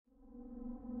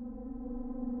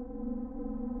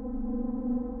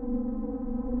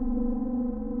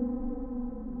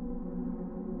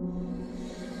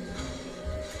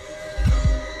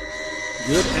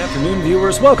Good afternoon,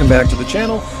 viewers. Welcome back to the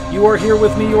channel. You are here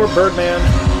with me, your Birdman,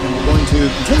 and we're going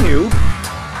to continue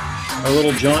our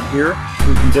little jaunt here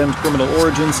through Condemned Criminal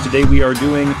Origins. Today we are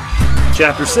doing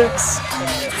Chapter 6,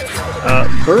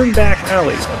 Burn Back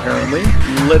Alley, apparently.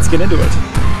 Let's get into it.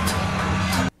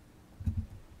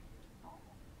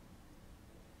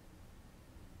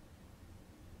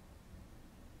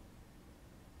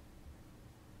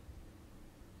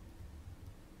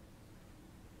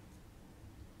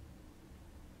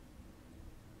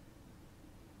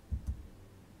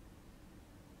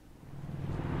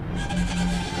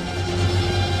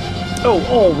 Oh,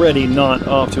 already not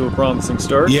off to a promising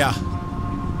start. Yeah.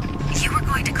 You were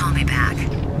going to call me back.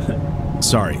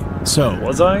 Sorry. So,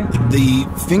 Was I? the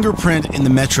fingerprint in the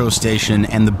metro station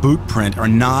and the boot print are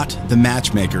not the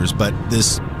matchmakers, but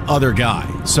this other guy.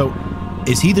 So,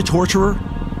 is he the torturer?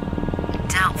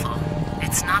 Doubtful.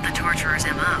 It's not the torturer's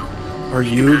MO. Are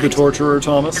you the torturer, The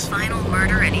Thomas? final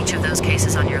murder in each of those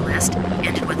cases on your list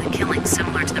ended with a killing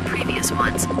similar to the previous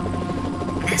ones.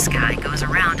 This guy goes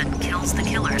around and kills the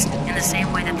killers in the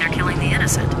same way that they're killing the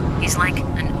innocent. He's like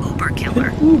an Uber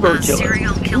killer. Uber a killer.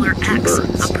 serial killer Two X.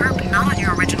 birds. A perp not on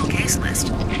your original case list.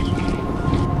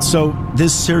 So,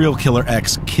 this serial killer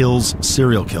X kills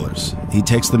serial killers. He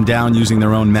takes them down using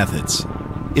their own methods.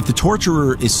 If the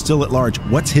torturer is still at large,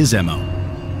 what's his MO?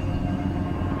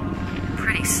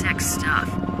 Pretty sick stuff.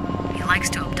 He likes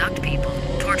to abduct people,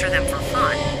 torture them for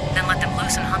fun, then let them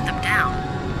loose and hunt them down.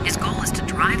 His goal is to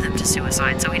drive them to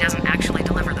suicide so he doesn't actually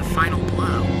deliver the final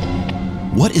blow.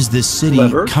 What is this city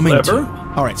Clever, coming clever. to?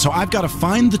 Alright, so I've got to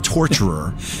find the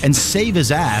torturer and save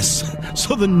his ass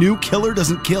so the new killer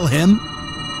doesn't kill him?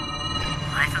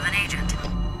 Life of an agent.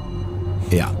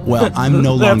 Yeah, well, I'm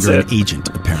no That's longer it. an agent,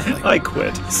 apparently. I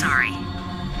quit. Sorry.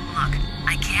 Look,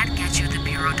 I can't get you the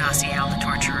Bureau dossier on the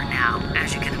torturer now,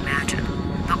 as you can imagine.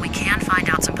 But we can find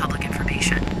out some public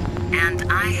information.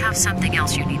 And I have something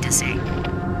else you need to see.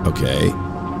 Okay.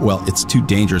 Well, it's too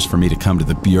dangerous for me to come to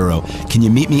the Bureau. Can you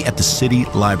meet me at the city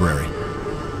library?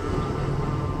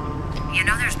 You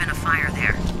know there's been a fire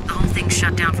there. The whole thing's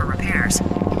shut down for repairs.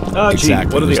 Ah, gee,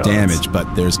 Exactly. what are the There's odds? damage,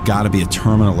 but there's got to be a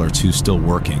terminal or two still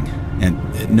working. And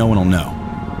no one will know.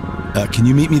 Can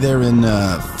you meet me there in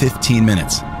 15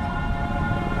 minutes?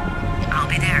 I'll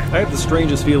be there. I have the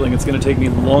strangest feeling it's going to take me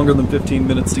longer than 15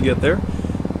 minutes to get there.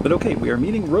 But okay, we are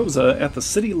meeting Rosa at the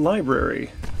city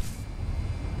library.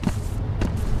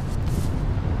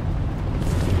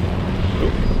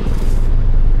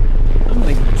 I'm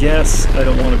going to guess I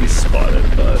don't want to be spotted,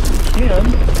 but we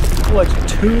can collect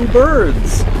 2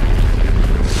 birds.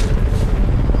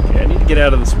 Okay, I need to get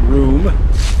out of this room.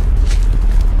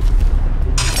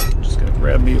 Just going to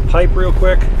grab me a pipe real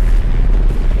quick.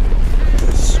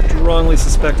 I strongly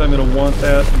suspect I'm going to want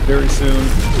that very soon.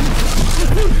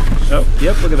 Oh,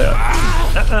 yep, look at that.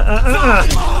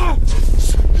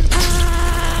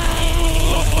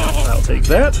 I'll take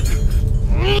that.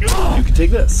 You can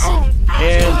take this.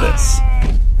 And this.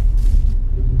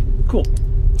 Cool.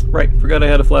 Right, forgot I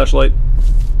had a flashlight.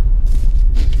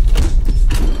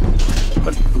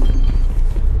 What?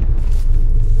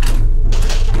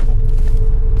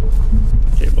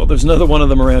 Okay, well, there's another one of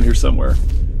them around here somewhere.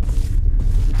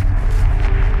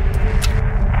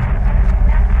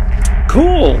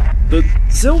 Cool! The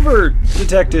silver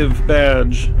detective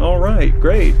badge. Alright,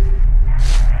 great.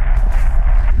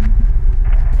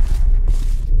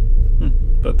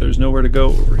 But there's nowhere to go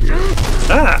over here.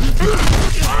 Ah!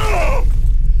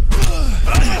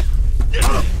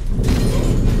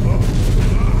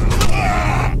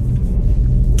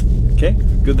 Okay,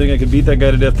 good thing I could beat that guy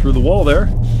to death through the wall there.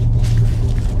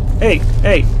 Hey,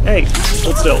 hey, hey!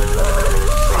 Hold still.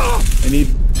 I need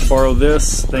to borrow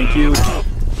this, thank you.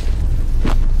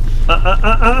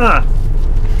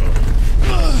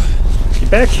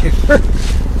 Get back here!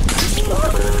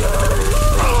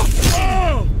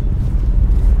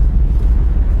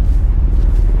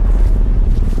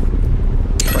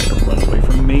 Trying to run away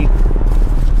from me.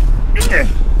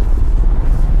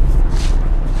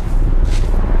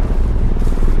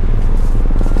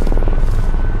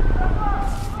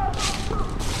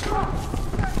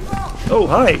 Oh,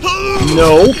 hi!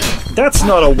 No! That's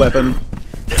not a weapon!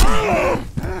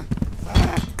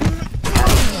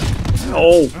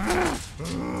 Oh!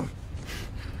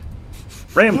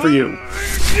 Ram for you!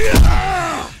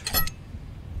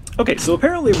 Okay, so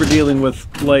apparently we're dealing with,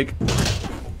 like,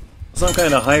 some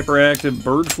kind of hyperactive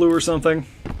bird flu or something.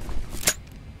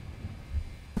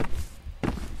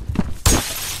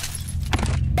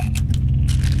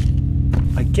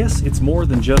 I guess it's more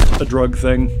than just a drug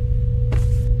thing.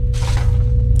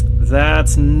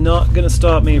 That's not going to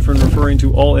stop me from referring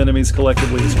to all enemies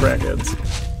collectively as crackheads.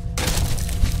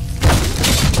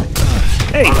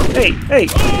 Hey! Hey! Hey!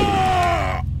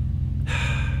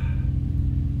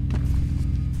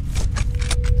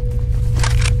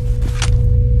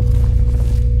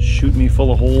 Shoot me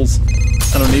full of holes.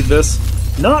 I don't need this.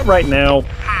 Not right now.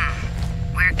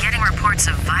 We're getting reports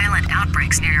of violent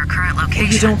outbreaks near your current location.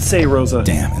 Well, you don't say, Rosa.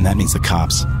 Damn, and that means the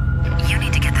cops. You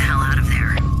need to get the hell out of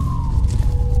there.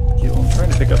 Okay, well, I'm trying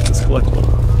to pick up this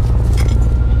collectible.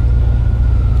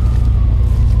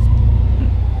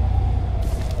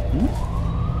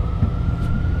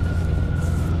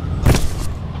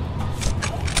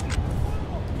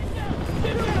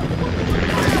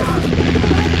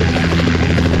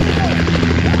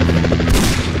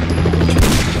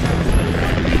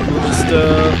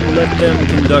 Let them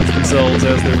conduct themselves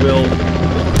as they will.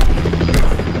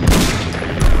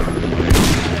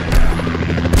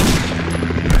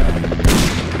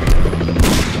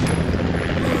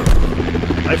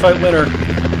 I fight winner.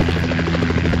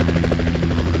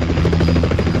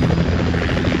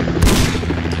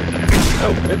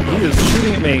 Oh, he is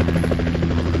shooting at me.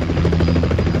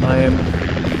 I am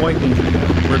pointing.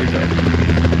 Where to go?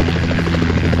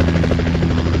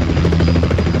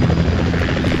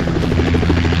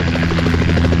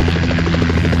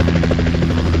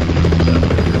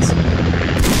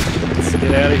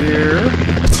 Out of here.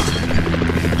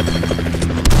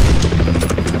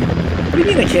 What do you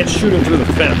mean I can't shoot him through the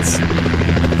fence?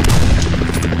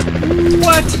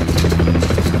 What?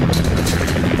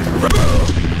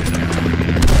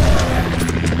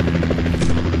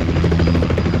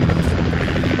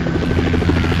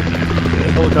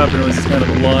 The helicopter noise is kind of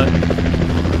a lot.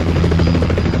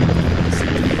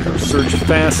 Let's search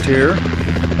fast here.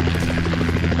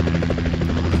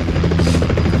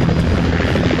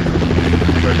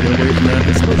 Try to get away from that. I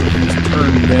suppose I can just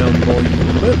turn down the volume a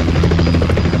little bit.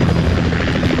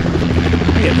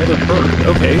 Hey, another bird.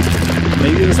 Okay.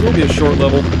 Maybe this will be a short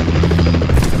level.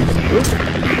 Oops.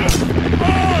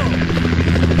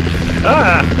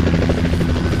 Ah!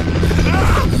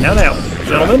 Now,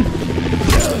 gentlemen.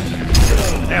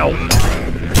 Ow.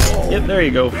 Yep, there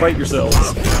you go. Fight yourselves.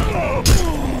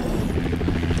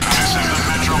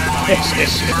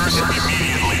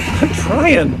 I'm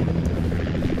trying.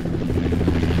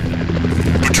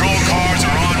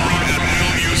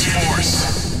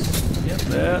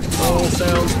 That all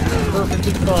sounds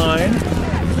perfectly fine.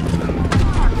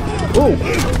 Oh!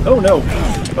 Oh no!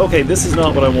 Okay, this is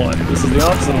not what I want. This is the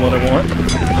opposite of what I want.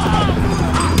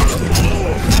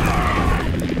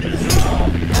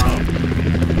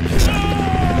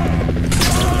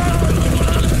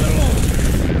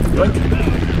 Yoink.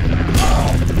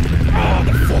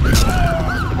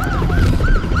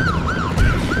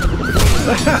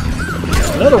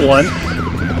 Another one?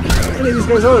 How many of these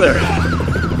guys are there?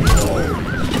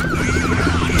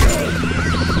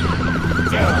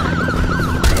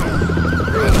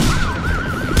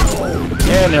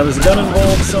 Yeah, now there's a gun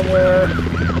involved somewhere.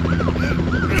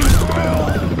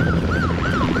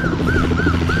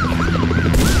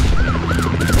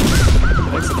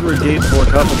 Exit through a gate for a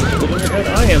couple to put in your head.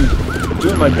 I am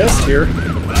doing my best here.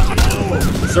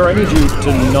 Sir, I need you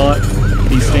to not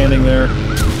be standing there.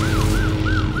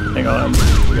 Hang on.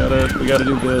 We gotta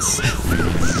do this.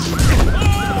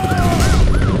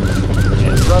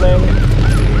 And running.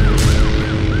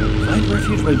 Find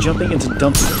refuge by jumping into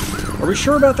dumpster. Are we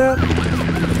sure about that?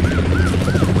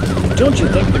 Don't you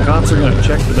think the cops are going to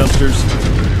check the dumpsters?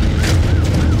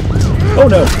 Oh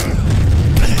no!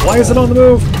 Why is it on the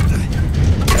move?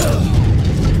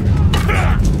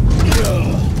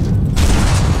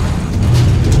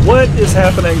 What is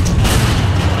happening?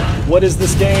 What is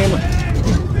this game?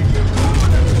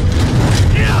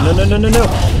 No, no, no, no, no!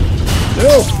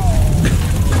 No!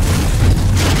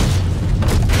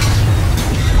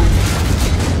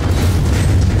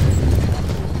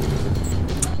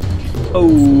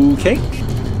 Okay.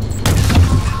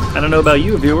 I don't know about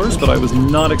you viewers, but I was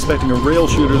not expecting a rail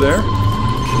shooter there.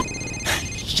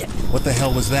 Shit, what the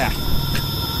hell was that?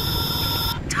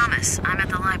 Thomas, I'm at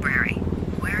the library.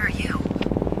 Where are you?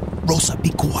 Rosa,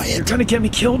 be quiet. You're gonna get me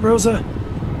killed, Rosa.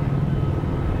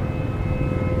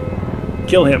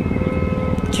 Kill him.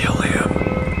 Kill him.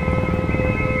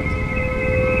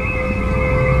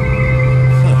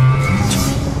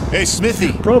 Hey,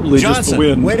 Smithy. Probably Johnson, just the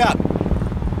wind. Wait up.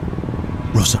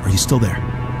 Rosa, are you still there?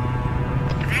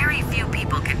 Very few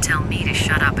people can tell me to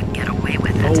shut up and get away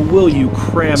with it. Oh, will you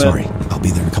cram it? Sorry, I'll be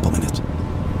there in a couple minutes.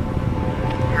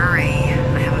 Hurry.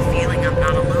 I have a feeling I'm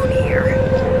not alone here.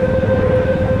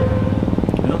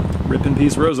 Well, rip in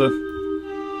peace, Rosa.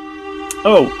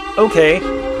 Oh, okay.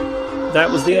 That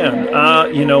was the end.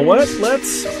 You know what?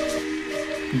 Let's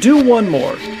do one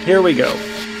more. Here we go.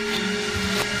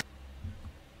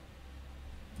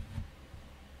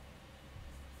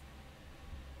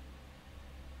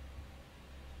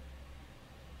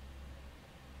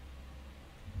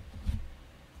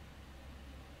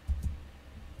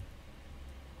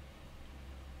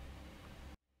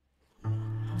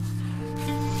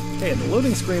 Okay, and the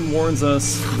loading screen warns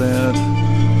us that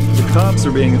the cops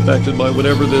are being affected by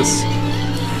whatever this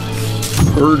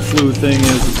bird flu thing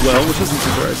is as well, which isn't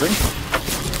surprising.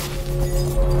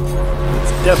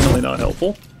 It's definitely not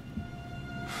helpful.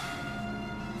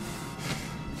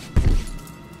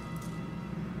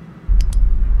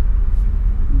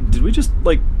 Did we just,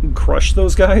 like, crush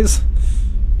those guys?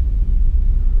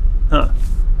 Huh.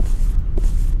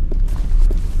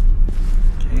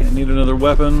 Okay, I need another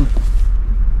weapon.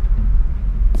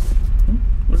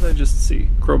 What did I just see?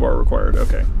 Crowbar required,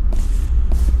 okay.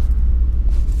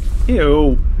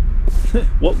 Ew.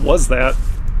 What was that?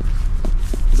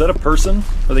 Is that a person?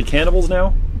 Are they cannibals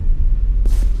now?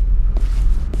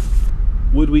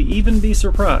 Would we even be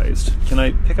surprised? Can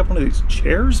I pick up one of these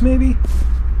chairs, maybe?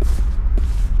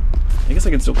 I guess I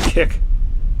can still kick.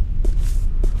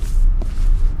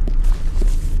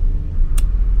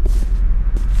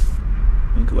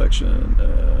 In collection.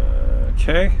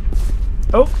 Okay.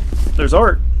 Oh, there's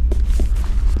art.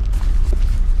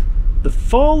 The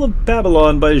Fall of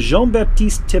Babylon by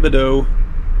Jean-Baptiste Thibodeau,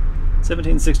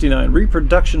 1769.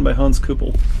 Reproduction by Hans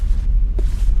Kuppel.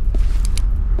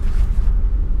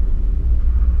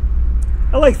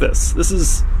 I like this. This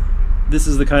is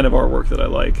the kind of artwork that I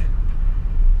like.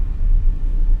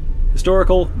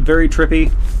 Historical, very trippy.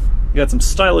 You got some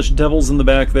stylish devils in the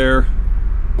back there.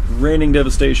 Raining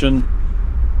devastation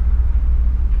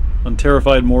on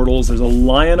terrified mortals. There's a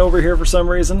lion over here for some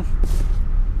reason.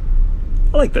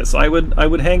 I like this. I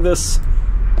would hang this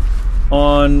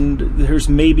on... There's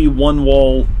maybe one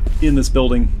wall in this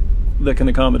building that can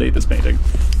accommodate this painting.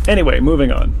 Anyway,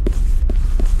 moving on.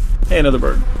 Hey, another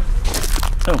bird.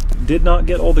 Oh, did not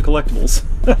get all the collectibles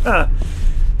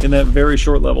in that very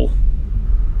short level.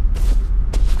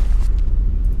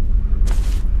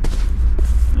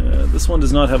 This one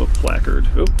does not have a placard.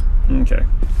 Oh, okay.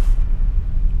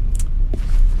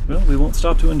 Well, we won't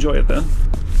stop to enjoy it then.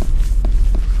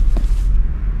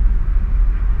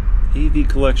 AV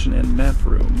collection and map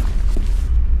room.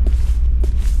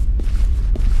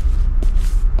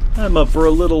 I'm up for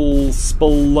a little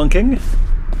spelunking.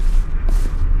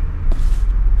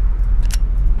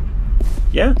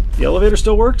 Yeah, the elevator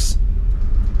still works.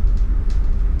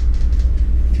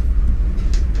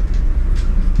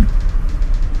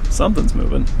 Something's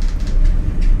moving.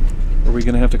 Are we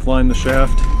gonna have to climb the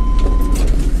shaft?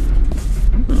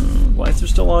 Lights are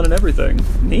still on and everything.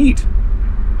 Neat.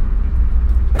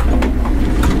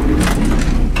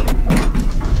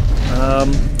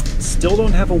 Still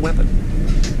don't have a weapon.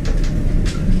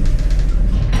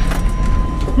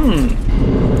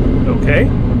 Okay.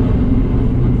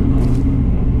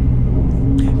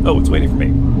 Oh, it's waiting for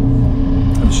me.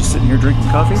 I was just sitting here drinking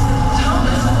coffee.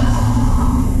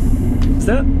 Is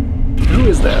that? Who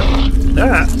is that?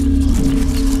 Ah!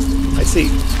 I see.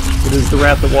 It is the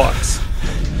rat that walks.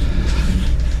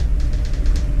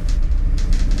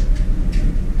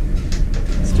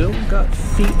 Still got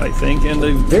feet, I think, and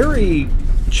a very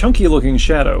chunky looking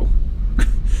shadow.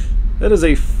 That is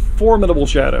a formidable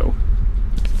shadow.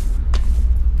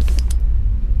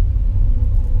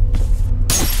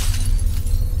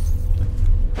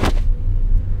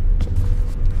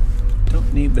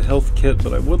 Don't need the health kit,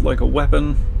 but I would like a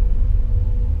weapon.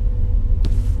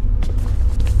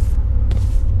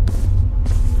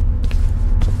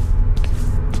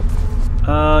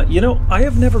 You know, I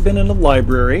have never been in a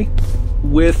library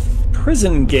with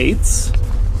prison gates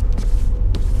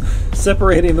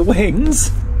separating the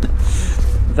wings.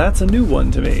 That's a new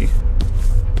one to me.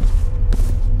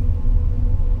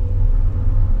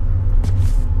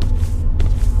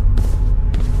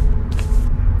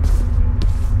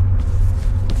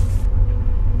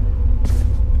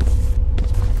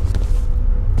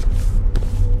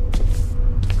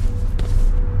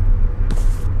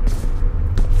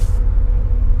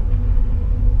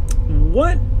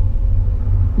 What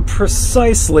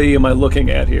precisely am I looking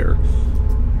at here?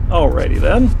 Alrighty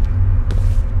then.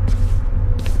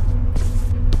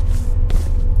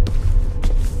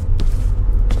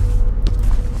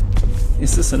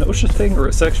 Is this an OSHA thing or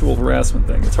a sexual harassment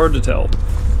thing? It's hard to tell.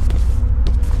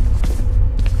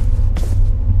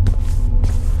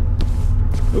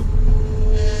 Oop.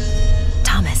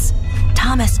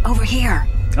 Thomas, over here.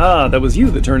 Ah, that was you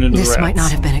that turned into the rats. This might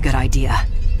not have been a good idea.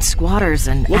 Squatters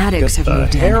and addicts have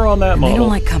moved in. Hair on that model. They don't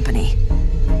like company.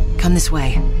 Come this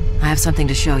way. I have something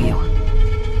to show you.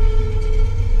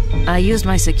 I used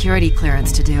my security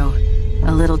clearance to do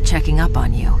a little checking up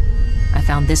on you. I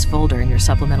found this folder in your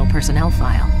supplemental personnel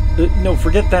file. No,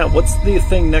 forget that. What's the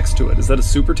thing next to it? Is that a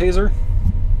super taser?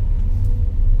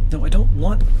 No, I don't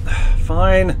want...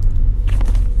 Fine.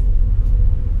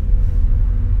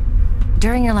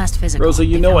 During your last physical, Rosa,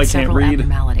 you know I can't several read.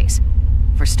 abnormalities.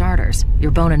 For starters, your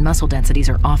bone and muscle densities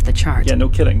are off the chart. Yeah, no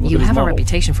kidding. Look You at his have a model.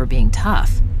 reputation for being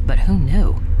tough, but who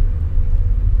knew?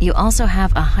 You also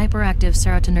have a hyperactive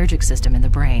serotonergic system in the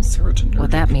brain. Serotonergic. What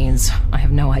that means, I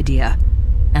have no idea.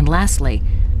 And lastly,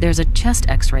 there's a chest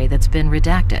x-ray that's been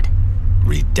redacted.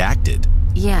 Redacted?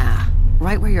 Yeah,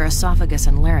 right where your esophagus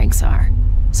and larynx are.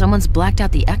 Someone's blacked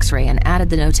out the x-ray and added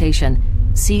the notation,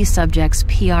 see subject's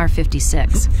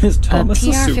PR56. Is Thomas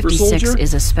a super PR56 soldier?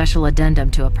 is a special addendum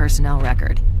to a personnel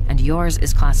record, and yours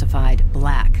is classified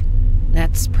black.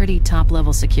 That's pretty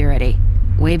top-level security,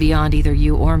 way beyond either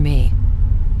you or me.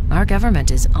 Our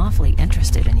government is awfully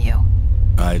interested in you.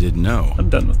 I didn't know. I'm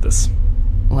done with this.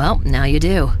 Well, now you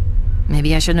do.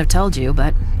 Maybe I shouldn't have told you,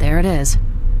 but there it is.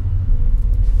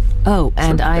 Oh,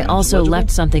 and I also legible?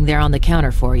 left something there on the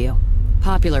counter for you.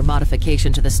 Popular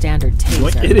modification to the standard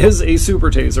Like, taser. it is a super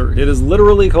taser. It is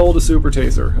literally called a super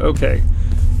taser. Okay.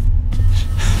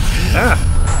 Ah!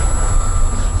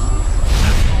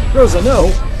 Rosa,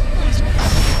 no!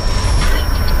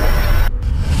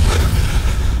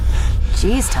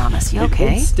 Jeez, Thomas, you Hey, okay?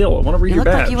 hold still. I want to read You your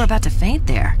looked badge. like you were about to faint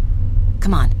there.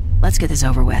 Come on, let's get this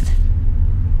over with.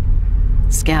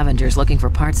 Scavengers looking for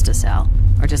parts to sell,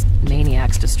 or just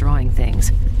maniacs destroying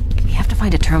things. We have to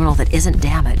find a terminal that isn't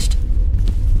damaged.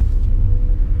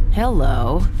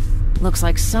 Hello. Looks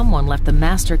like someone left the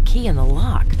master key in the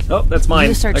lock. Oh, that's mine.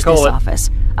 You search I call this it. office.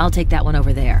 I'll take that one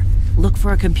over there. Look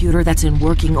for a computer that's in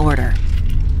working order.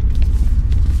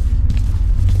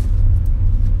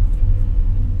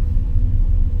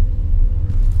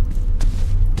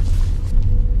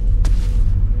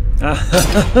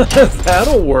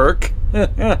 That'll work.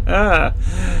 Don't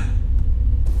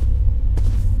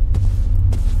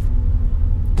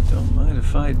mind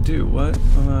if I do. What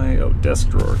am I? Oh, desk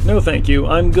drawer. No, thank you.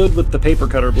 I'm good with the paper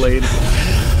cutter blade.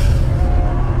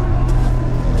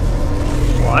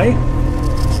 Why?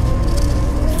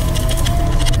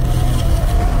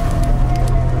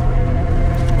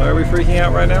 Why are we freaking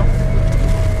out right now?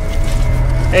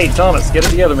 Hey, Thomas, get it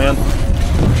together, man.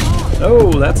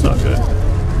 Oh, that's not good.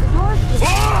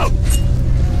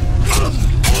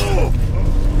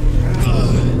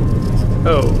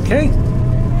 Okay.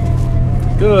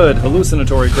 Good.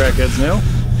 Hallucinatory crackheads now.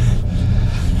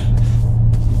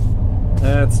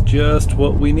 That's just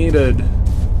what we needed.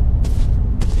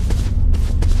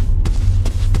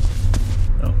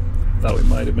 Oh, thought we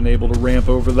might have been able to ramp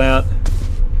over that.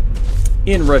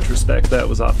 In retrospect, that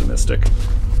was optimistic.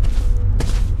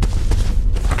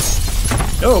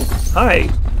 Oh, hi.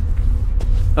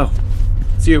 Oh,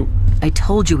 it's you. I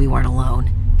told you we weren't alone.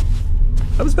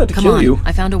 I was about to Come kill on, you.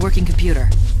 I found a working computer.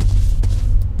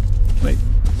 Wait,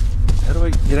 how do I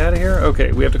get out of here?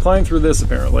 Okay, we have to climb through this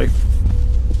apparently.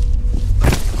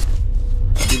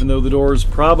 Even though the door's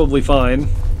probably fine,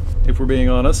 if we're being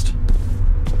honest.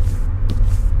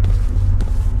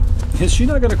 Is she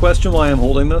not going to question why I'm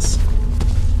holding this?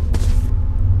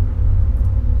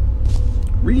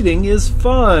 Reading is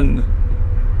fun!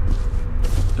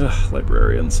 Ugh,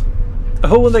 librarians.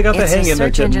 Oh, and they got the hang in there,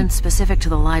 It's a search engine specific to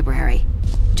the library.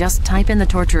 Just type in the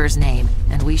torturer's name,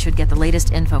 and we should get the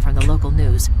latest info from the local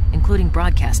news, including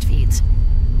broadcast feeds.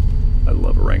 I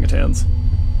love orangutans.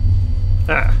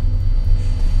 Ah.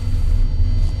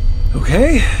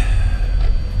 Okay.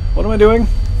 What am I doing?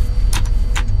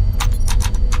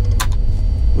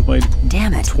 With my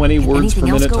Damn it. 20 Did words per anything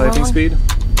else minute go typing wrong? speed?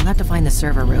 We'll have to find the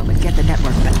server room and get the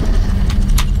network back.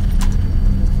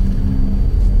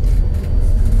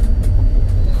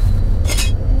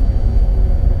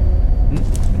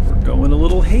 We're going a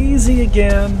little hazy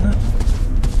again.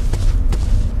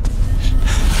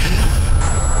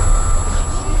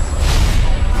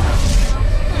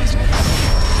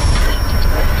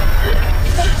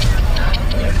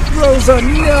 Rosa,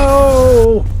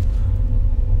 no!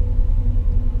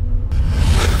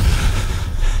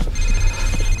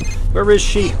 Where is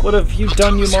she? What have you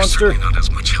done, you monster? You're not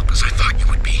as much help as I thought you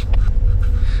would be.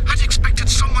 I'd expected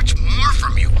so much more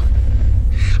from you.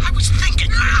 I was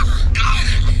thinking.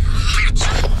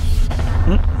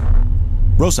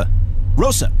 Rosa!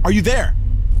 Rosa, are you there?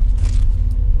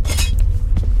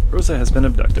 Rosa has been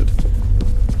abducted.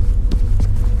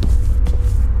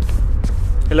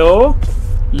 Hello?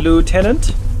 Lieutenant?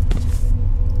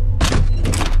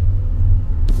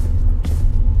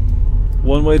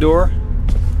 One-way door?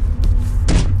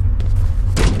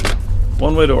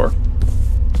 One-way door.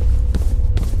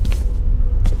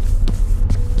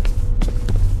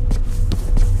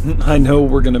 I know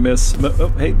we're gonna miss... Oh,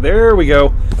 hey, there we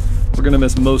go. We're gonna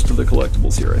miss most of the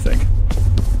collectibles here, I think.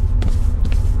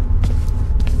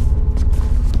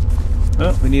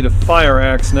 Oh, we need a fire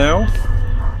axe now.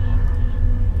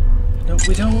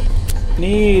 We don't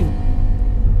need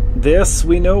this.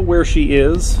 We know where she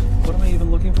is. What am I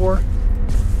even looking for?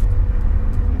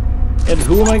 And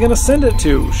who am I going to send it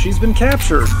to? She's been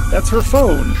captured. That's her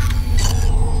phone.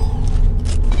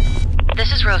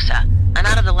 This is Rosa. I'm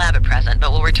out of the lab at present,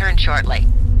 but will return shortly.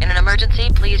 In an emergency,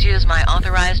 please use my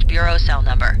authorized bureau cell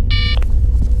number.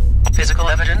 Physical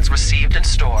evidence received and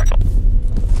stored.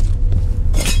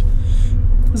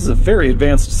 This is a very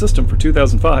advanced system for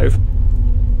 2005.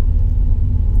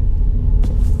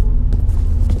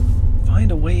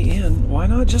 Find a way in. Why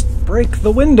not just break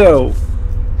the window?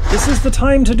 This is the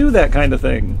time to do that kind of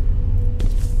thing.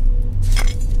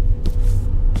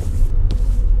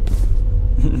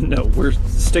 No, we're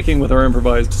sticking with our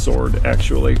improvised sword,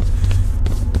 actually.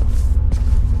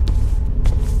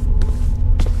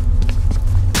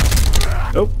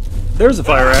 Oh, there's a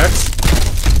fire axe.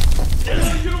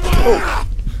 Oh,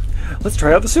 let's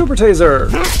try out the super taser.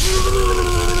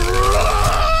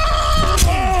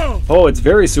 Oh, it's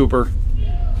very super.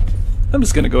 I'm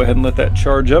just going to go ahead and let that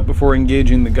charge up before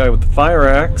engaging the guy with the fire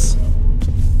axe.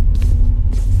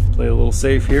 Play a little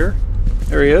safe here.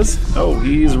 There he is. Oh,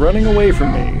 he's running away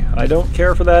from me. I don't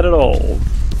care for that at all.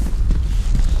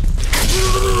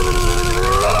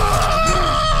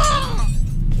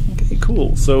 Okay,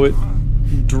 cool. So it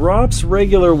drops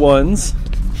regular ones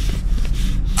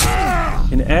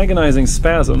in agonizing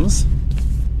spasms.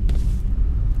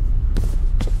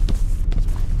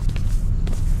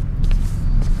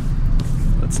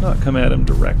 Let's not come at him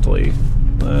directly.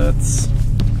 Let's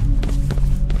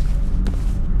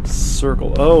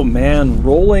circle. Oh man,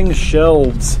 rolling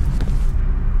shelves.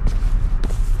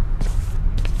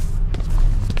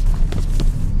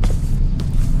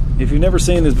 If you've never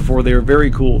seen this before, they are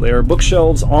very cool. They are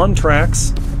bookshelves on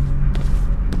tracks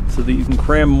so that you can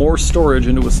cram more storage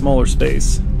into a smaller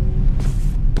space.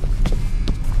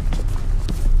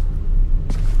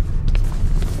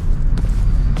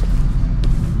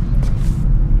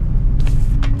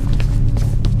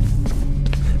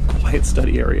 Quiet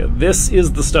study area. This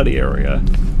is the study area.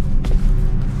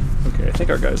 Okay, I think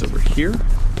our guy's over here.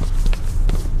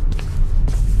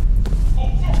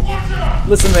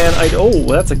 Listen, man, oh,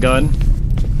 that's a gun.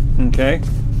 Okay.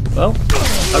 Well,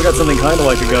 I've got something kind of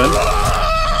like a gun.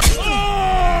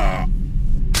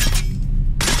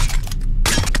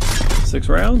 Six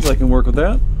rounds, I can work with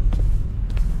that.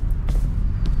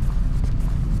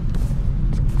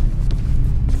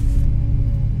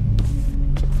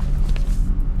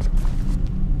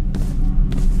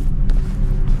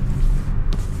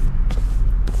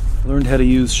 Learned how to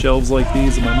use shelves like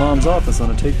these in my mom's office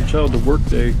on a Take Your Child to Work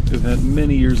day event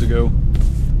many years ago.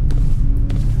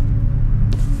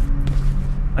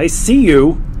 I see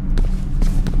you!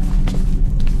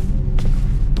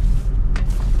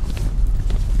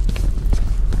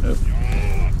 Oh.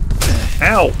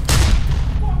 Ow!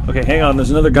 Okay, hang on,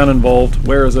 there's another gun involved.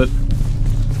 Where is it?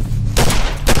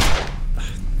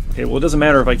 Okay, well it doesn't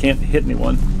matter if I can't hit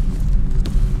anyone.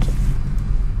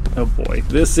 Oh boy,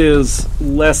 this is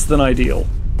less than ideal.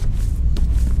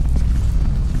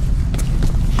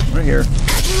 Right here.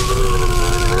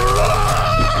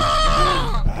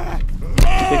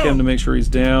 Kick him to make sure he's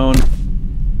down.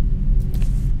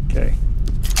 Okay.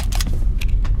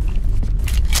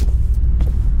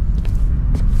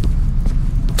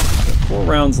 Got 4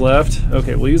 rounds left.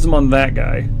 Okay, we'll use them on that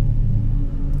guy.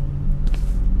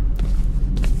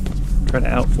 Try to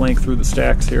outflank through the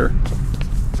stacks here.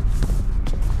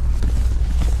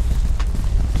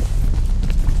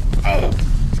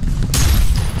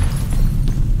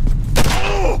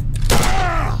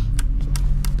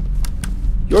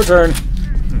 Your turn.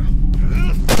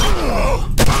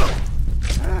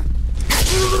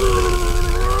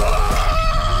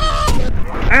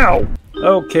 Ow!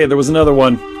 Okay, there was another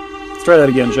one. Let's try that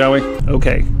again, shall we?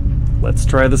 Okay, let's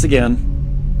try this again.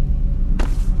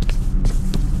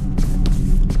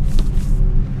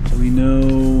 We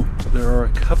know there are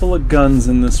a couple of guns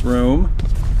in this room.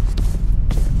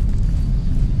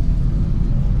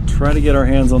 Try to get our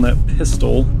hands on that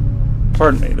pistol.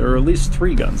 Pardon me, there are at least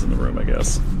 3 guns in the room, I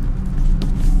guess.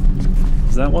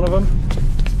 Is that one of them?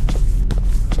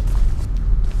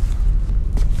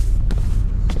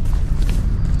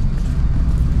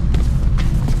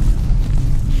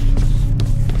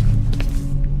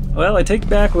 Well, I take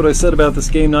back what I said about this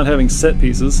game not having set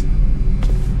pieces.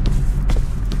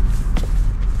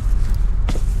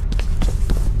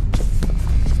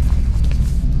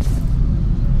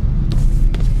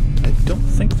 I don't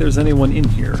think there's anyone in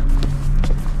here.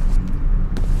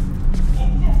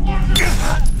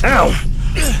 Ow!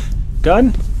 Gun?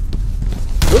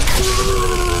 Whoop.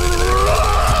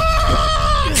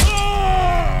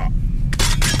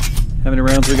 How many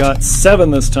rounds we got?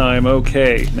 7 this time.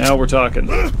 Okay, now we're talking.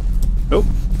 Oh.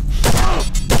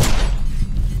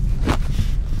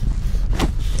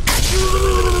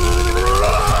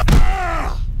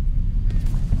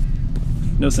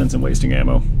 No sense in wasting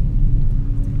ammo.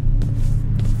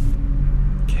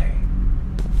 Okay.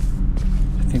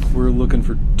 I think we're looking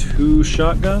for 2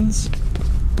 shotguns.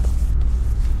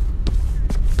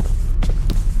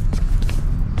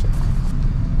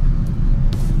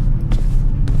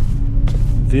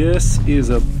 This is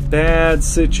a bad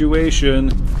situation.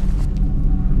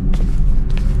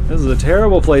 This is a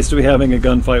terrible place to be having a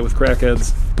gunfight with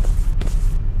crackheads.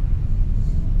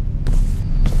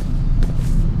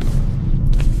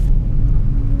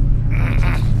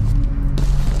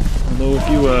 Although if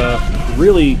you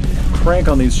really crank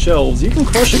on these shelves, you can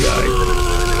crush a guy.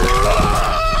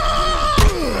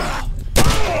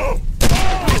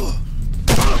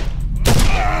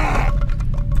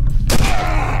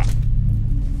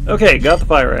 Okay, got the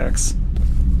fire axe.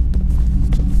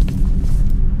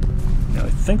 Now I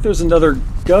think there's another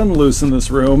gun loose in this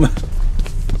room.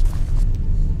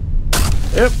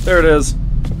 Yep, there it is.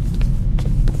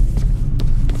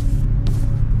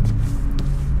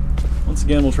 Once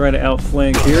again, we'll try to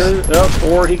outflank here.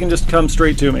 Oh, or he can just come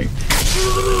straight to me.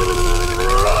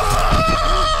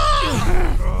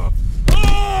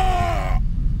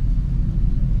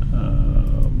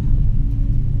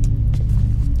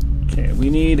 Okay, we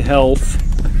need health.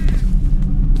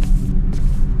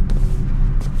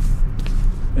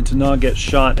 And to not get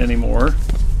shot anymore.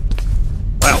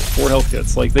 Wow, 4 health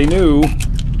kits. Like, they knew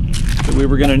that we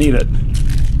were going to need it.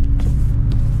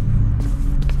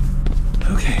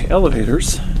 Okay,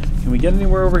 elevators. Can we get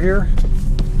anywhere over here?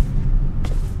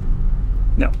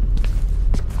 No.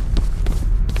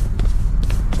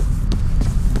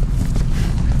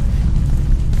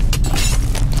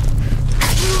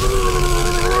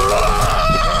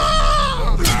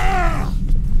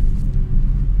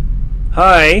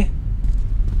 Hi.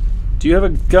 Do you have a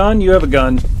gun? You have a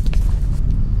gun.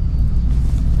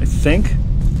 I think.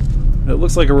 It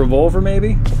looks like a revolver,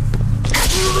 maybe?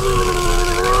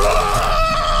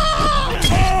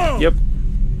 Yep.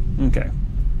 Okay.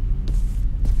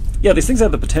 Yeah, these things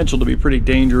have the potential to be pretty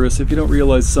dangerous. If you don't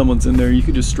realize someone's in there, you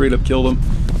could just straight up kill them.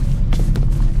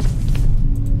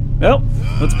 Well,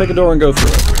 let's pick a door and go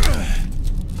through it.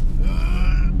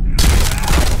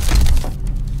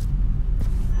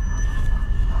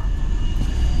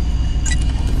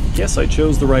 Guess I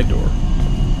chose the right door.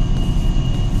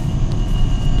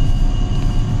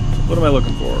 What am I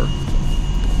looking for?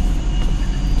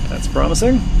 That's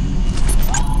promising.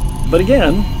 But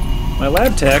again, my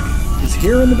lab tech is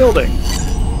here in the building.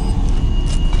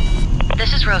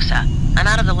 This is Rosa. I'm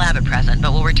out of the lab at present,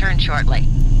 but will return shortly.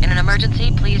 In an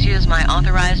emergency, please use my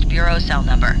authorized bureau cell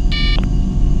number.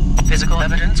 Physical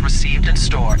evidence received and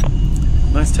stored.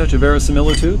 Nice touch of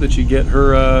verisimilitude that you get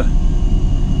her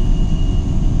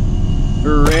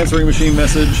answering machine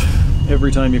message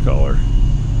every time you call her.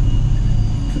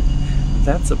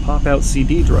 That's a pop-out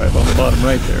CD drive on the bottom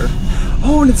right there.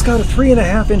 Oh, and it's got a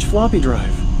 3.5-inch floppy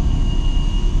drive.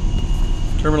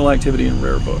 Terminal activity in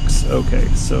rare books. Okay,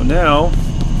 so now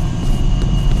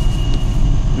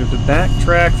we have to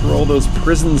backtrack through all those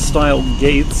prison-style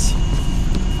gates.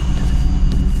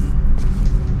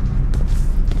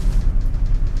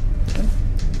 Okay.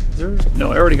 Is there...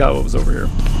 No, I already got what was over here.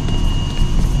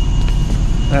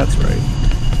 That's right.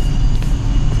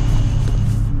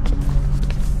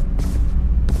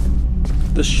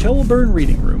 The Shelburne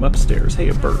Reading Room upstairs. Hey,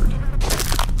 a bird.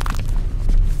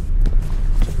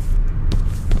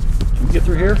 Can we get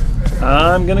through here?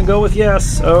 I'm gonna go with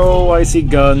yes. Oh, I see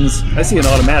guns. I see an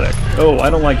automatic. Oh, I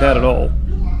don't like that at all.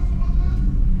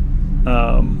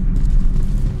 I'm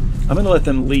gonna let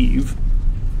them leave.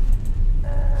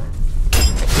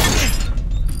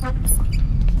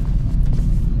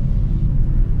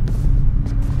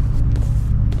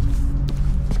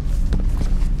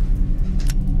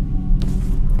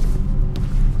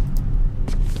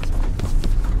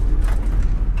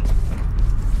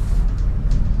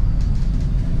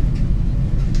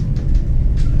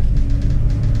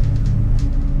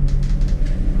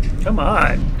 Come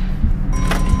on.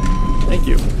 Thank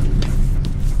you.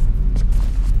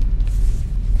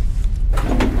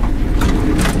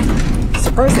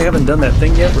 Surprised they haven't done that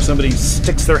thing yet where somebody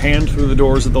sticks their hand through the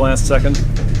doors at the last second.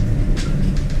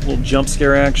 A little jump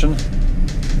scare action.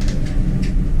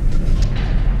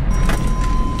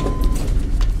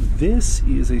 This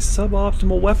is a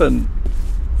suboptimal weapon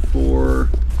for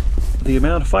the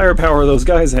amount of firepower those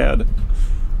guys had.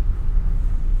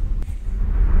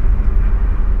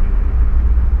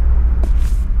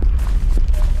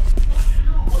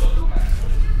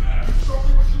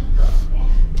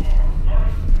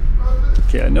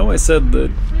 Okay, I know I said that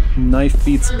knife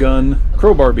beats gun,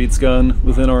 crowbar beats gun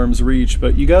within arm's reach,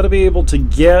 but you gotta be able to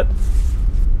get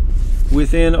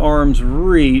within arm's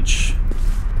reach.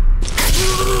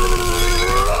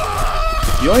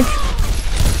 Yoink!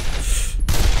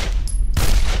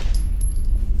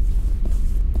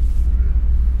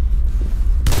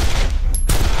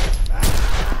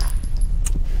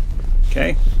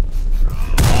 Okay.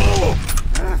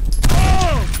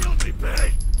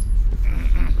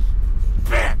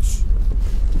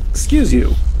 Excuse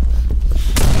you.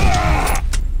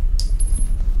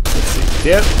 Let's see.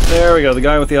 Yep, there we go. The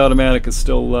guy with the automatic is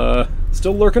still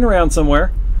lurking around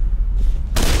somewhere.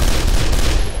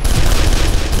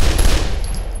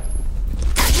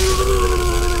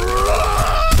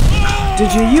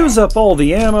 Did you use up all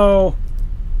the ammo?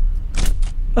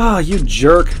 Ah, you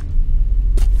jerk.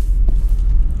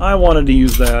 I wanted to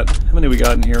use that. How many we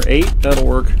got in here? 8? That'll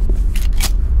work.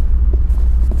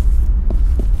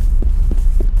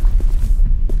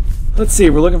 Let's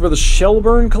see, we're looking for the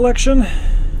Shelburne collection.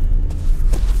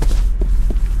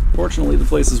 Fortunately, the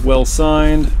place is well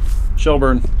signed.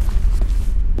 Shelburne.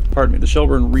 Pardon me, the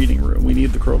Shelburne reading room. We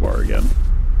need the crowbar again.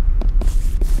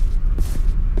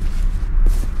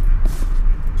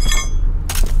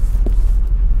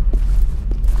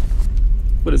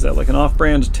 What is that, like an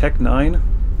off-brand Tech 9?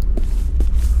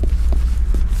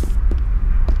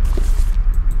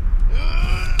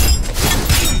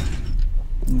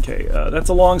 Okay, that's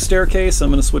a long staircase. I'm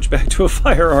going to switch back to a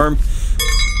firearm.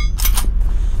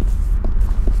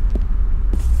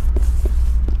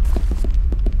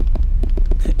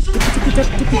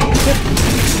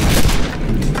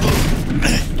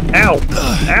 Ow!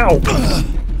 Ow!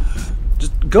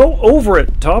 Just go over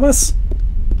it, Thomas!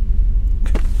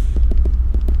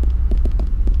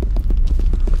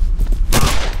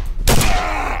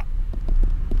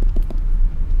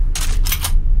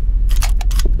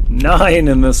 Nine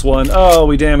in this one. Oh,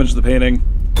 we damaged the painting.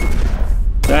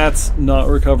 That's not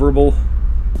recoverable.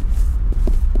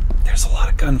 There's a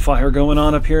lot of gunfire going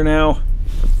on up here now.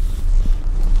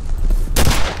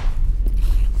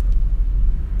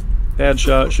 Bad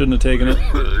shot, shouldn't have taken it.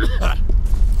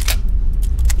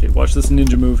 Okay, watch this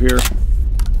ninja move here.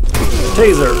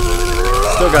 Taser!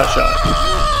 Still got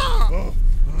shot.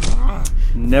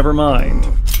 Never mind.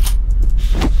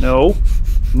 No.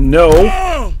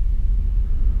 No!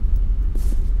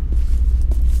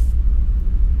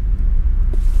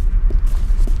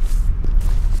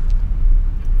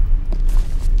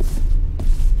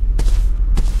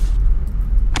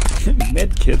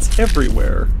 Medkits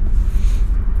everywhere.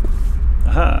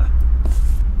 Aha.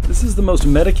 This is the most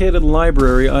medicated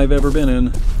library I've ever been in.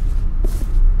 Okay,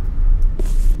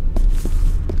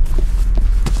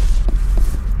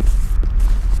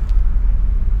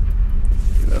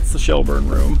 that's the Shelburne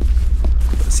room.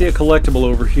 I see a collectible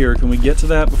over here. Can we get to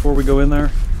that before we go in there?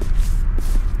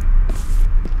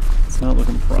 It's not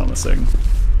looking promising.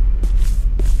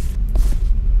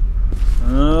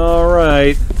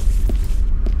 Alright.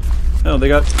 Oh, they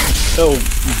got... Oh,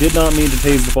 did not mean to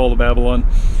tase the Fall of Babylon.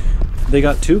 They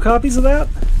got 2 copies of that?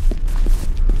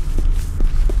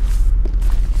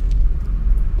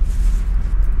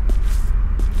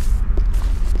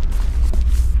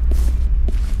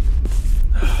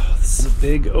 This is a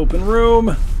big open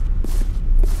room.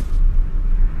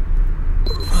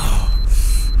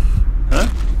 Huh?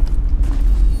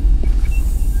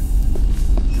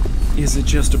 Is it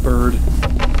just a bird?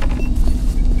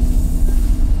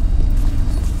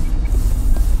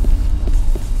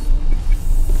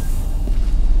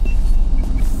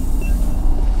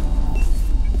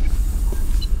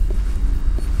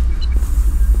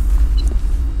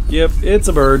 Yep, it's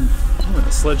a bird. Oh, and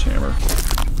a sledgehammer.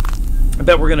 I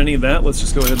bet we're gonna need that. Let's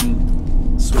just go ahead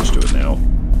and switch to it now.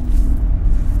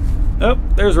 Oh,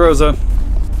 there's Rosa.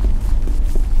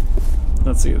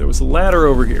 Let's see, there was a ladder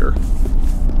over here.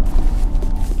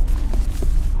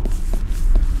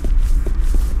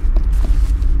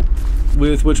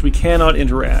 With which we cannot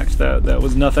interact. That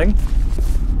was nothing.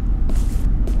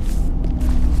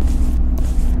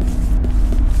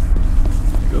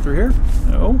 Go through here?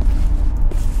 No.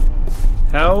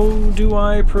 How do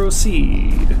I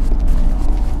proceed?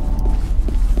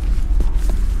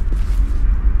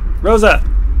 Rosa!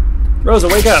 Rosa,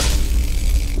 wake up!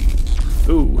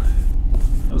 Ooh.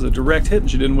 That was a direct hit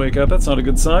and she didn't wake up. That's not a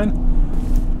good sign.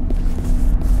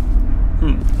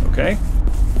 Okay.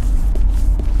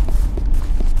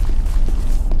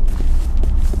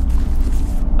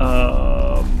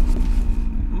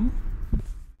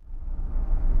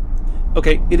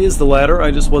 Okay, it is the ladder.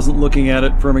 I just wasn't looking at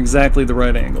it from exactly the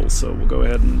right angle, so we'll go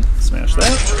ahead and smash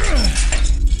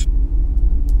that.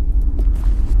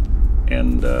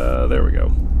 And there we go.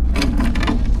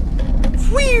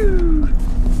 Whew!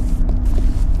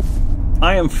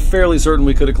 I am fairly certain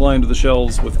we could have climbed the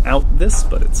shelves without this,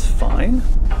 but it's fine.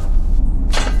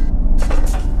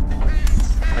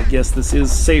 I guess this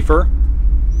is safer.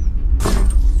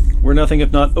 We're nothing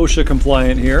if not OSHA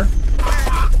compliant here.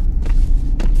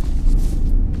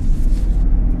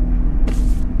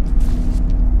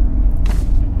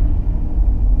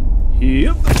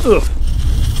 Yep. Ugh.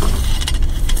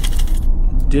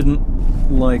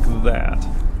 Didn't like that.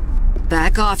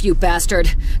 Back off, you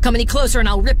bastard. Come any closer and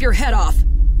I'll rip your head off.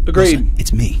 Agreed. Listen,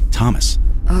 it's me, Thomas.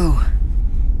 Oh,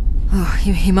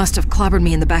 he must have clobbered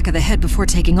me in the back of the head before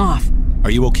taking off.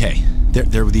 Are you okay?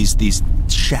 There were these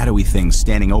shadowy things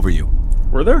standing over you.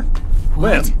 Were there?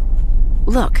 What? When?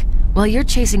 Look, while you're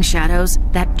chasing shadows,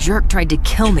 that jerk tried to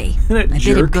kill me. I bit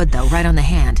him good, though, right on the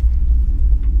hand.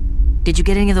 Did you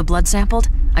get any of the blood sampled?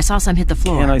 I saw some hit the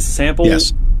floor. Can I sample?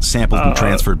 Yes, sampled and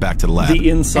transferred back to the lab. The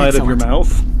inside of your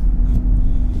mouth?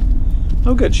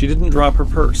 Oh good, she didn't drop her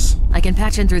purse. I can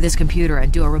patch in through this computer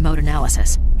and do a remote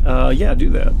analysis. Yeah, do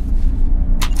that.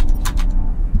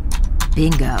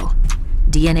 Bingo.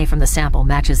 DNA from the sample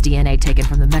matches DNA taken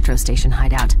from the metro station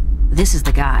hideout. This is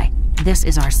the guy. This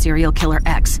is our serial killer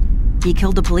X. He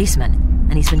killed a policeman,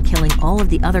 and he's been killing all of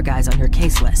the other guys on your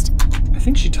case list. I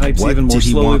think she types What even more did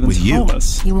he slowly want than with you?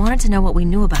 Thomas. He wanted to know what we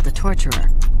knew about the torturer.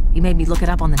 He made me look it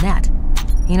up on the net.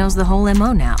 He knows the whole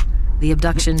MO now. The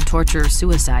abduction, torture,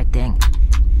 suicide thing.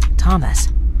 Thomas,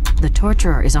 the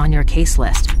torturer is on your case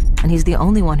list, and he's the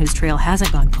only one whose trail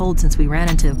hasn't gone cold since we ran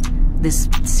into this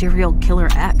serial killer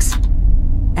X.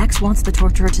 X wants the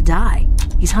torturer to die.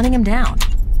 He's hunting him down.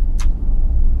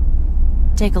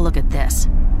 Take a look at this.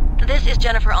 This is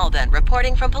Jennifer Alden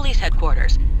reporting from police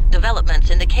headquarters. Developments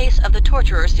in the case of the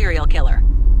torturer serial killer.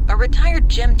 A retired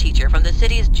gym teacher from the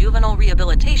city's juvenile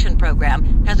rehabilitation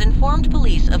program has informed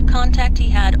police of contact he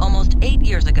had almost 8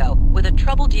 years ago with a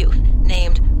troubled youth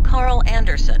named Carl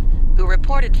Anderson, who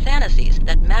reported fantasies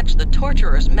that match the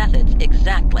torturer's methods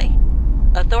exactly.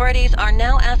 Authorities are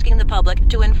now asking the public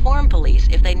to inform police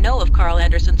if they know of Carl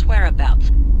Anderson's whereabouts.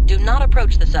 Do not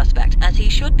approach the suspect, as he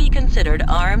should be considered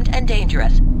armed and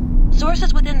dangerous.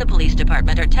 Sources within the police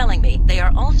department are telling me they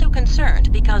are also concerned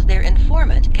because their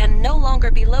informant can no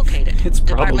longer be located. It's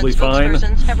probably fine. Department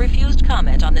spokespersons have refused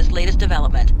comment on this latest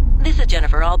development. This is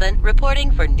Jennifer Alden reporting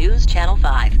for News Channel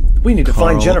 5. We need to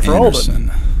find Jennifer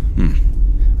Anderson.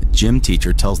 Alden. A gym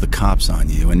teacher tells the cops on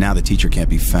you, and now the teacher can't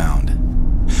be found.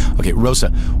 Okay,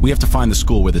 Rosa, we have to find the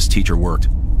school where this teacher worked.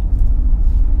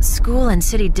 School and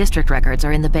city district records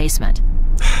are in the basement.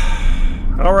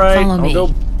 All right, Follow me. I'll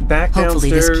go back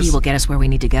Hopefully downstairs. this key will get us where we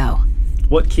need to go.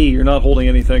 What key? You're not holding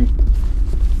anything.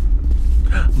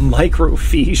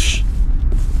 Microfiche.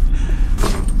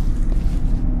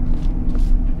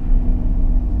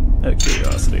 Out of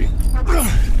curiosity.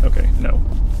 Okay, no.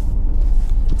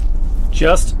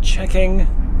 Just checking.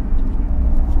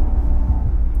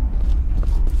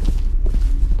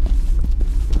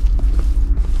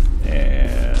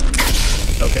 And...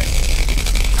 okay.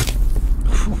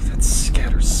 Whew, that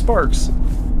scatters sparks.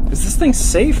 Is this thing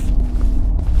safe?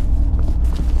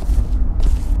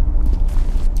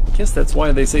 I guess that's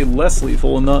why they say less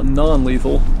lethal and not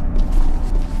non-lethal.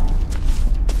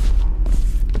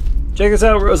 Check this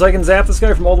out, Rose. I can zap this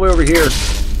guy from all the way over here.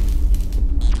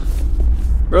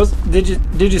 Rose,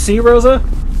 did you see Rosa?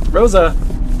 Rosa!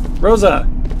 Rosa!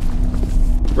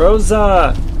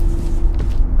 Rosa!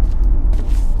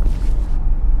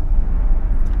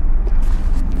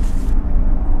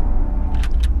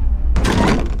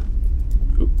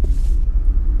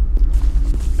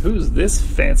 Who's this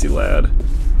fancy lad?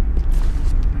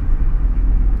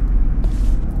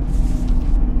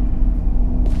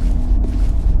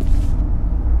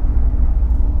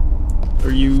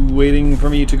 Are you waiting for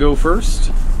me to go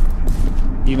first?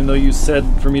 Even though you said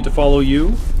for me to follow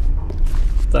you?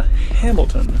 The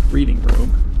Hamilton reading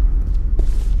room.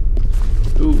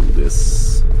 Ooh,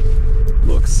 this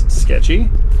looks sketchy.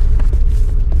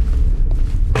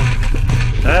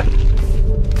 Ah.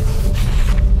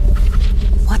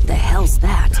 What the hell's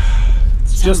that?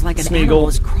 It's Sounds just like an Smeagol. animal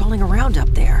is crawling around up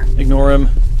there. Ignore him.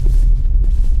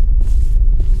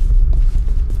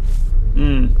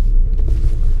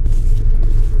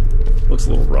 Looks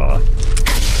a little raw.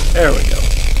 There we go.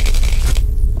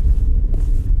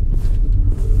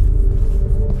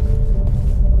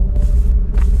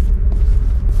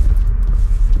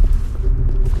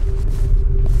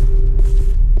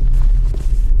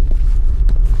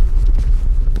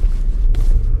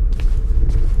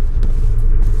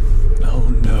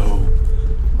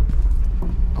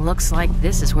 Looks like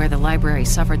this is where the library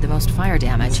suffered the most fire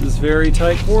damage. This is very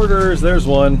tight quarters. There's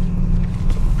one.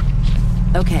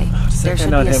 Okay, Does there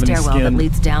that guy should not be a have any stairwell that skin?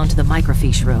 leads down to the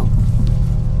microfiche room.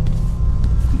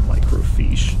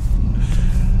 Microfiche.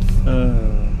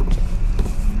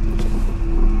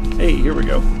 Hey, here we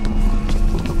go.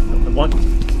 I want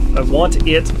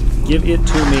it. Give it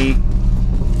to me.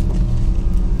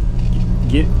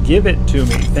 Give it to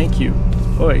me. Thank you.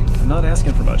 Oi, I'm not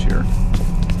asking for much here.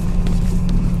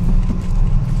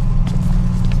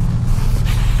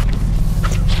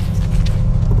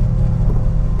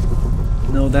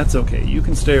 No, that's okay. You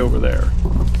can stay over there.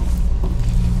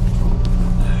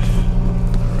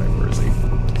 Alright, where is he?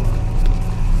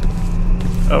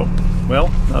 Oh, well,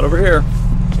 not over here.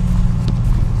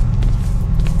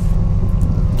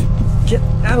 Get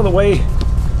out of the way!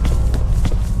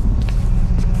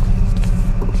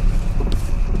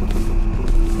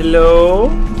 Hello?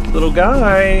 Little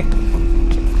guy?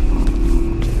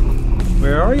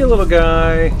 Where are you, little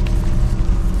guy?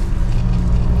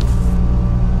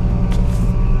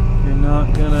 You're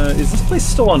not gonna... Is this place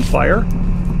still on fire?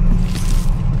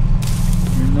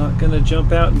 You're not gonna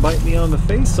jump out and bite me on the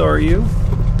face, are you?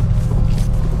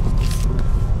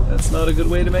 That's not a good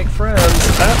way to make friends.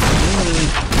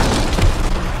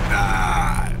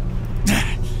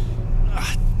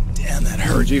 Damn, that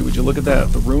hurt. Gee, would you look at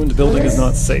that? The ruined building is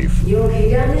not safe. You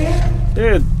okay down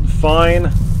there?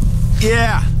 Fine.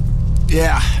 Yeah.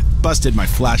 Busted my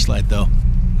flashlight, though.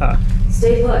 Ah.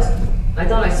 Stay put. I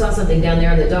thought I saw something down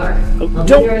there in the dark. Oh, I'll be there in a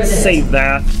don't minute. say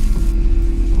that.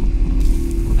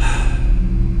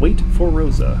 Wait for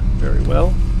Rosa. Very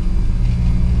well.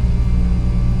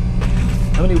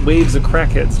 How many waves of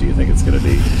crackheads do you think it's going to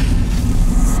be?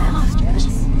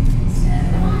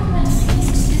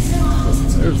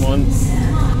 There's one.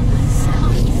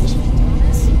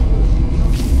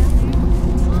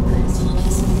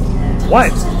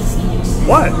 What?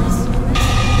 What?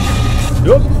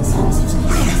 Nope.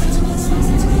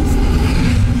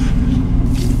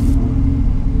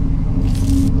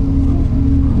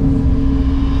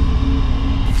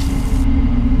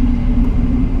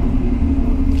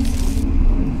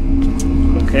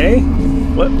 Okay.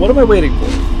 What am I waiting for?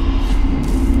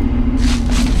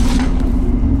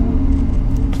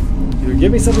 Either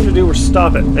give me something to do or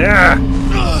stop it. Ah!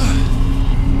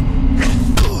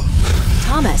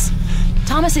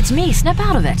 Thomas, it's me. Snap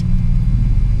out of it.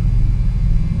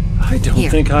 I don't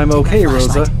Here, think I'm take okay, my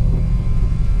Rosa. flashlight.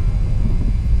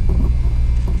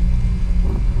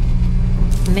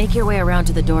 Make your way around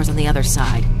to the doors on the other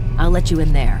side. I'll let you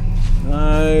in there.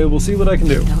 I will see what I can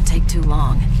do. Don't take too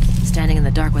long. Standing in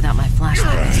the dark without my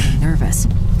flashlight makes me nervous.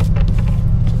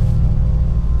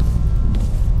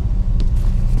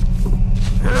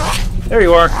 There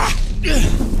you are.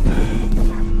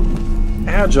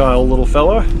 Agile little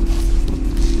fella.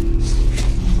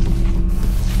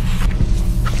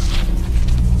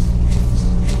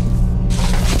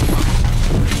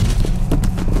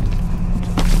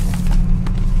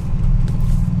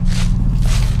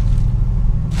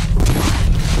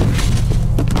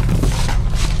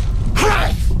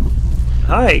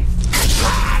 Hi.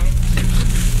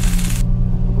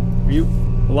 Are you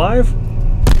alive?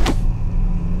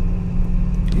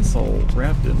 He's all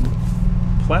wrapped in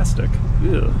plastic.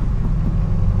 Ew.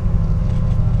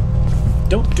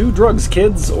 Don't do drugs,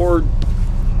 kids, or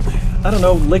I don't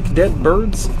know, lick dead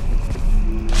birds.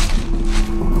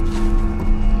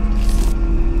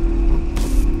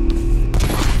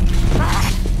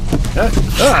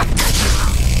 Ah!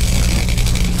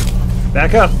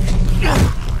 Back up.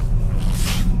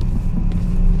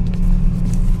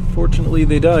 Fortunately,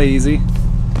 they die easy.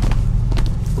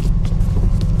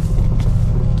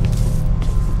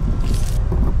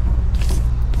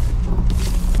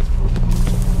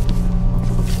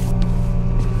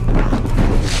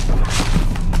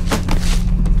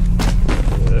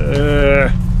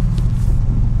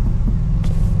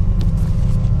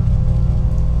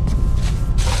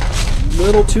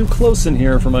 Little too close in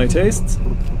here for my tastes.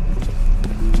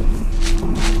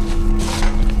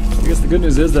 I guess the good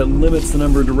news is that limits the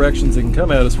number of directions they can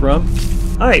come at us from.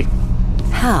 Hi!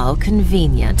 How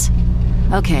convenient.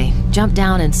 Okay, jump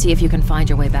down and see if you can find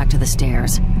your way back to the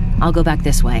stairs. I'll go back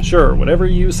this way. Sure, whatever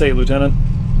you say, Lieutenant.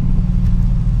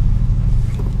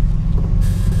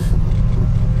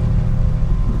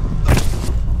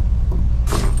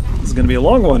 This is gonna be a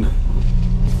long one.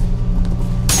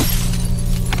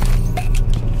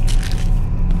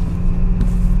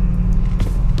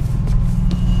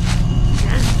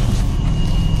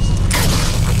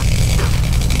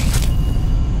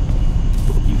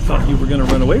 You were gonna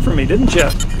run away from me, didn't you?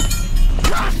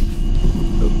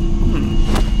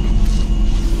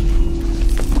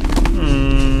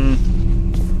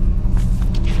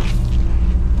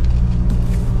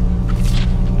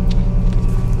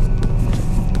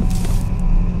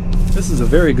 is a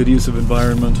very good use of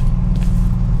environment.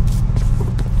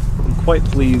 I'm quite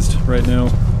pleased right now.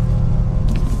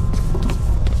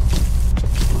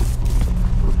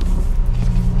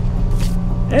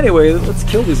 Anyway, let's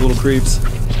kill these little creeps.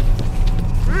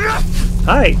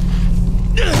 Hi!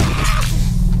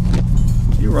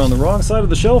 You were on the wrong side of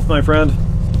the shelf, my friend.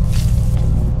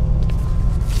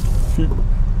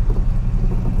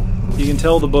 You can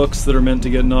tell the books that are meant to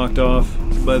get knocked off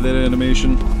by that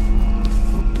animation.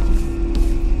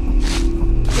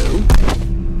 No.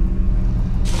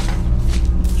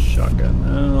 Shotgun.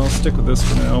 I'll stick with this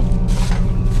for now.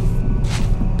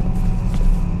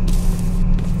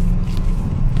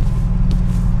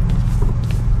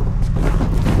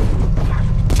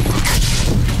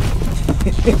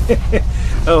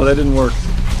 Oh, that didn't work.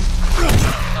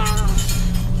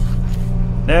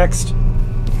 Next.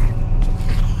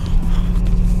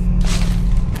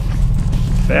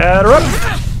 Batter up!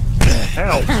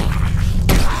 Ow.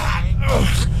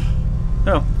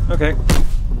 Oh, okay.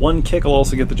 One kick will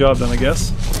also get the job done, I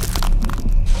guess.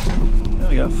 Now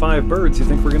we got 5 birds. You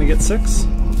think we're gonna get 6?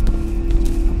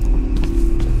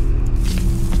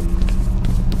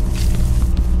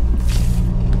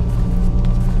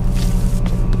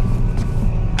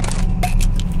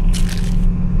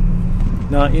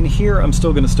 Now, in here, I'm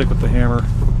still going to stick with the hammer.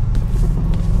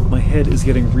 My head is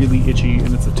getting really itchy,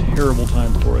 and it's a terrible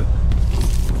time for it.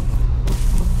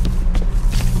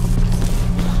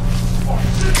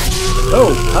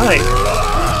 Oh, hi!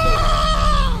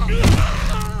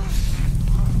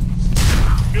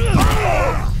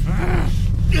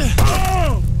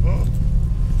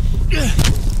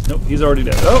 Nope, he's already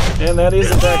dead. Oh, and that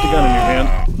is, in fact, a gun in your hand.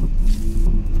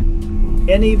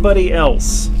 Anybody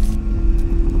else?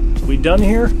 We done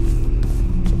here?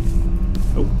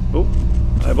 Oh, oh.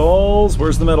 Eyeballs.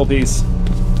 Where's the metal piece?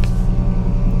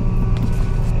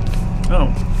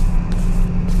 Oh.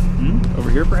 Over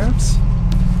here, perhaps?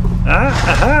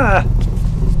 Ah! Aha!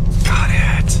 Got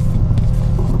it!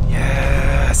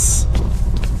 Yes!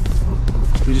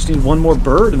 We just need one more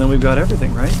bird and then we've got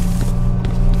everything, right?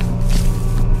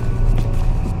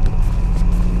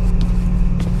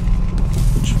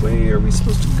 Which way are we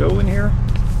supposed to go in here?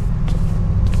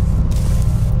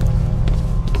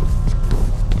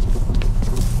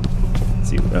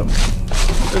 Oh.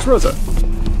 There's Rosa.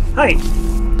 Hi!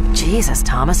 Jesus,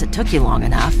 Thomas, it took you long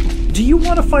enough. Do you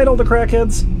want to fight all the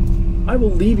crackheads? I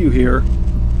will leave you here.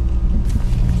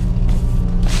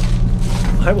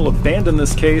 I will abandon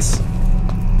this case.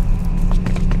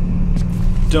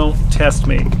 Don't test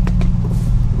me.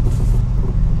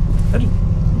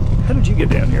 How did you get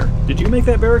down here? Did you make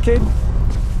that barricade?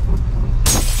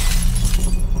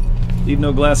 Leave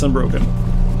no glass unbroken.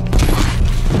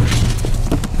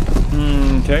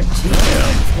 Okay. Yeah.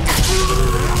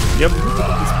 Yep. We need to get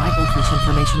this microfiche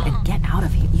information and get out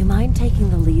of here. You mind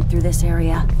taking the lead through this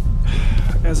area?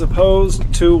 As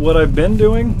opposed to what I've been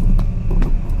doing?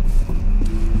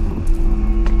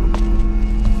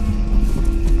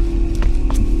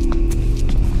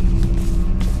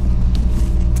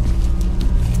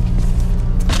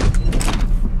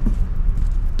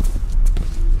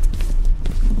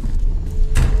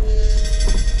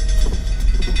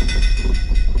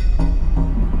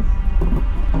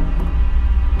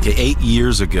 Okay, 8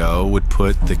 years ago would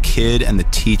put the kid and the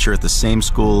teacher at the same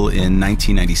school in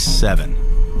 1997.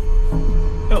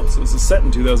 Oh, so this is set in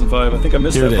 2005. I think I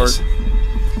missed that part.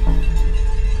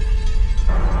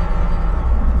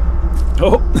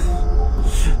 Oh!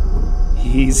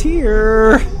 He's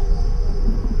here!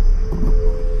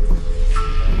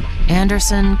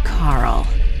 Anderson Carl.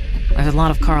 There's a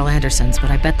lot of Carl Andersons, but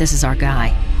I bet this is our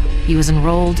guy. He was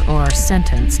enrolled or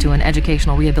sentenced to an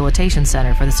educational rehabilitation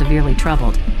center for the severely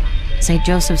troubled. St.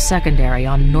 Joseph's Secondary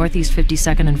on Northeast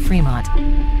 52nd and Fremont.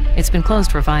 It's been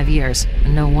closed for 5 years,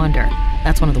 and no wonder.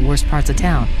 That's one of the worst parts of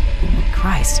town.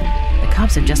 Christ, the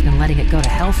cops have just been letting it go to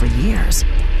hell for years.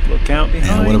 Look out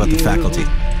behind And what about you. the faculty?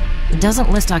 It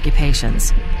doesn't list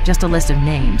occupations, just a list of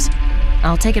names.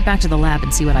 I'll take it back to the lab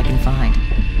and see what I can find.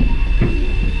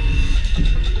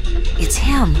 It's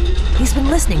him. He's been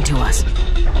listening to us.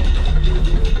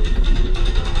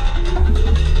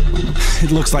 It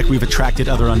looks like we've attracted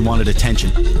other unwanted attention.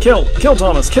 Kill! Kill,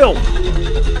 Thomas! Kill!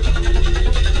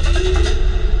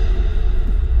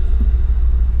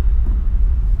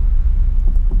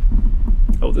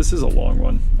 Oh, this is a long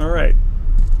one. Alright.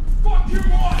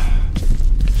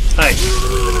 Hi.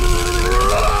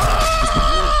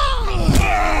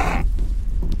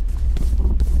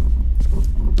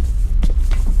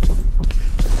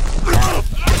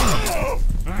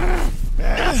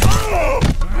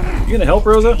 You gonna help,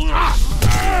 Rosa?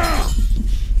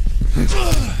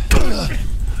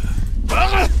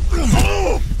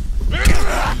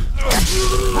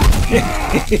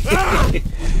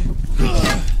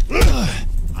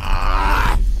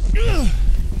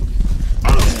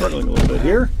 Struggling a little bit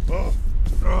here.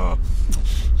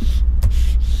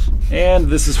 And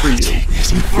this is for you.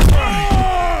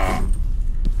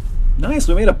 Nice,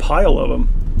 we made a pile of them.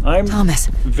 I'm Thomas,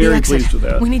 very pleased with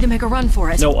that. We need to make a run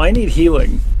for it. No, I need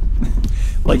healing.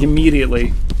 Like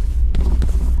immediately.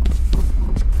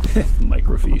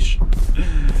 Microfiche.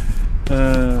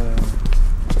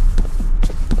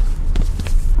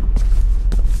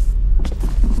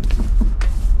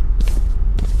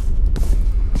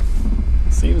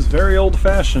 Seems very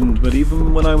old-fashioned, but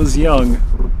even when I was young,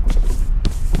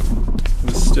 it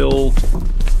was still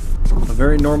a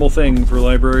very normal thing for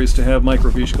libraries to have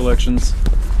microfiche collections.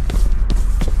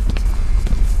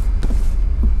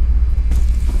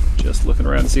 Just looking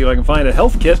around to see if I can find a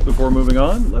health kit before moving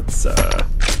on. Let's,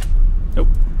 nope.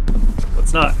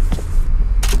 Let's not.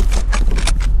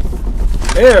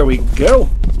 There we go!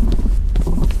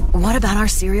 What about our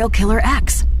serial killer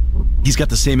X? He's got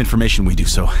the same information we do,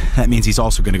 so that means he's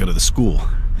also going to go to the school.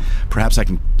 Perhaps I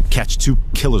can catch 2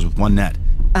 killers with one net.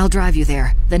 I'll drive you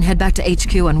there, then head back to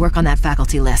HQ and work on that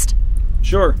faculty list.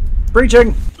 Sure.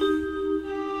 Breaching!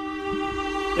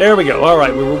 There we go.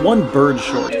 Alright, we were 1 bird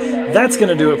short. That's going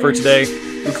to do it for today.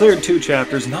 We cleared 2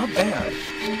 chapters. Not bad.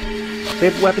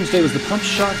 Favorite weapon today was the pump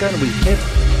shotgun. We hit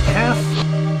half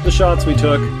the shots we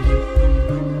took.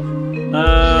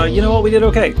 You know what? We did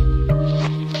okay.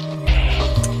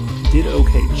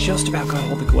 Just about got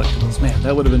all the collectibles. Man,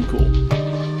 that would have been cool.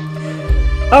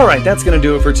 Alright, that's going to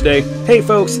do it for today. Hey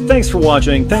folks, thanks for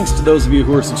watching. Thanks to those of you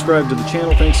who are subscribed to the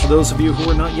channel. Thanks to those of you who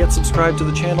are not yet subscribed to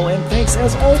the channel. And thanks,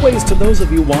 as always, to those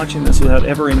of you watching this without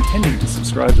ever intending to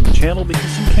subscribe to the channel,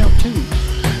 because you count too.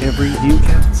 Every view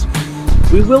counts.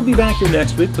 We will be back here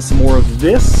next week with some more of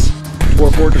this.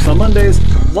 Dwarf Fortress on Mondays.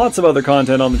 Lots of other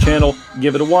content on the channel.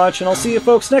 Give it a watch, and I'll see you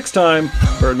folks next time.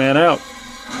 Birdman out.